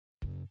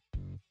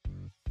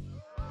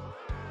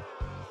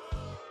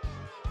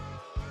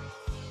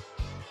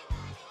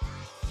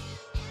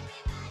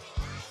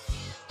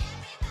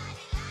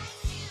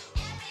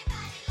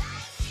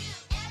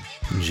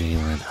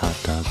Jalen Hot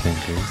Dog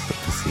Bankers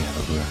of the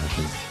Seattle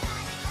Garages,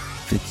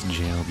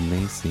 Fitzgerald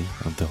Macy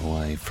of the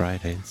Hawaii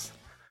Fridays,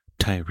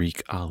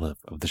 Tyreek Olive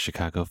of the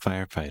Chicago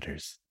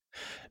Firefighters,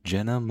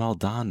 Jenna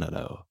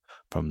Maldonado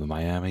from the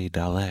Miami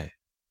Ballet,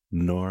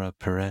 Nora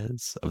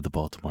Perez of the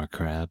Baltimore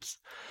Crabs,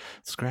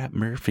 Scrap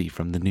Murphy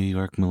from the New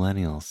York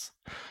Millennials,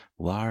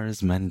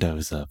 Lars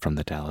Mendoza from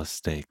the Dallas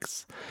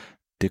Steaks,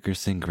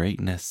 Dickerson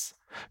Greatness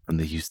from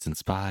the Houston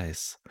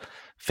Spies,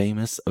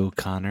 Famous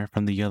O'Connor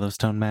from the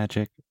Yellowstone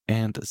Magic,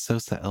 and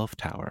Sosa Elf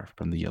Tower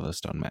from the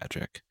Yellowstone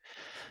Magic,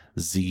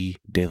 Z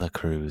De La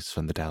Cruz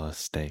from the Dallas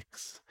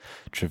Steaks,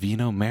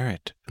 Trevino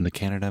Merritt from the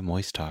Canada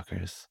Moist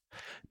Talkers,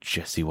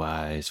 Jesse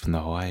Wise from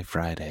the Hawaii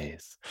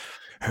Fridays,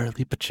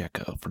 Hurley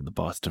Pacheco from the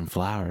Boston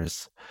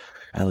Flowers,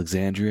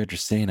 Alexandria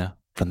Dracena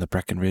from the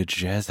Breckenridge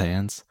Jazz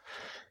Hands,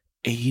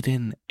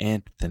 Aiden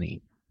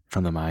Anthony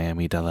from the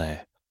Miami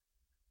Delay,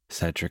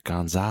 Cedric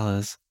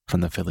Gonzalez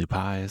from the Philly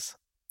Pies,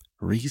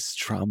 Reese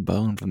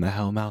Trombone from the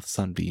Hellmouth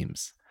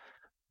Sunbeams,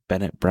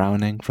 Bennett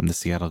Browning from the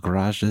Seattle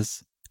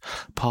Garages,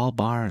 Paul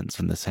Barnes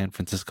from the San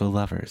Francisco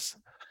Lovers,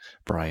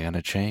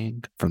 Brianna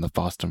Chang from the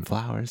Boston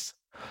Flowers,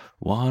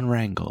 Juan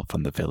Rangel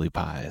from the Philly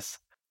Pies,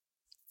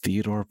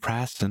 Theodore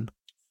Praston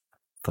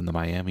from the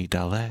Miami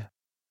Ballet,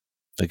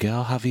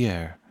 Miguel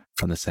Javier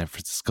from the San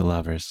Francisco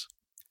Lovers,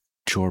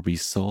 Jorby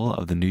Soul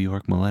of the New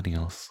York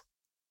Millennials,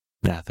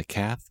 Natha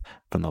Kath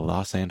from the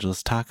Los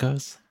Angeles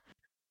Tacos,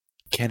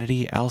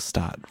 Kennedy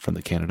Alstott from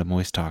the Canada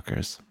Moist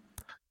Talkers,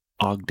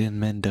 Ogden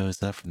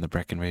Mendoza from the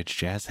Breckenridge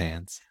Jazz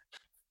Hands,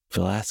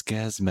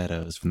 Velasquez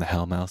Meadows from the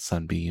Hellmouth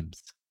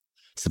Sunbeams,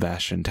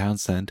 Sebastian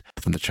Townsend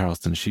from the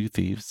Charleston Shoe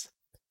Thieves,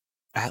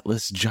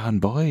 Atlas John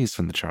Boys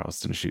from the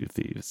Charleston Shoe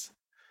Thieves,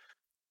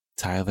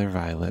 Tyler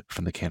Violet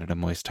from the Canada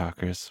Moist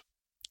Talkers,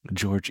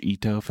 George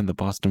Ito from the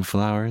Boston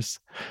Flowers,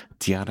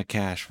 Tiana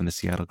Cash from the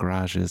Seattle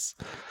Garages,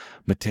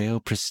 Mateo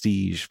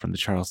Prestige from the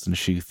Charleston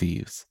Shoe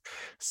Thieves,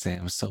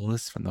 Sam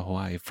Solis from the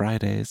Hawaii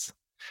Fridays,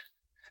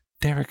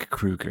 Derek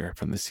Kruger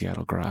from the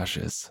Seattle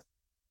Garages,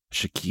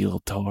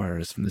 Shaquille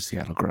Torres from the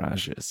Seattle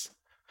Garages,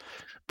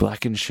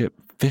 Blackenship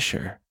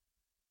Fisher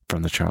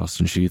from the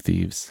Charleston Shoe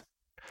Thieves,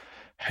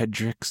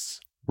 Hedrix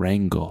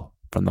Rangel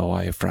from the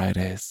Hawaii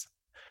Fridays,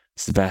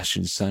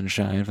 Sebastian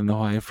Sunshine from the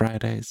Hawaii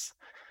Fridays,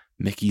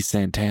 Mickey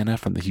Santana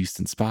from the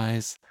Houston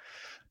Spies,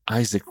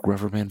 Isaac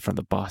Riverman from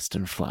the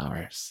Boston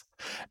Flowers,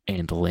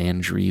 and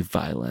Landry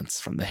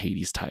Violence from the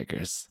Hades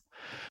Tigers.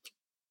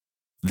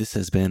 This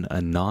has been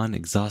a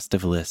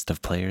non-exhaustive list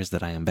of players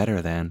that I am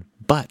better than,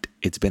 but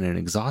it's been an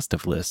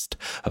exhaustive list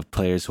of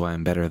players who I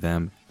am better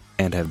than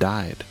and have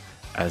died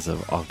as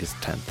of August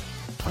 10th,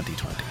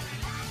 2020.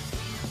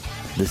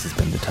 This has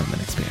been the Tillman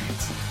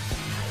Experience.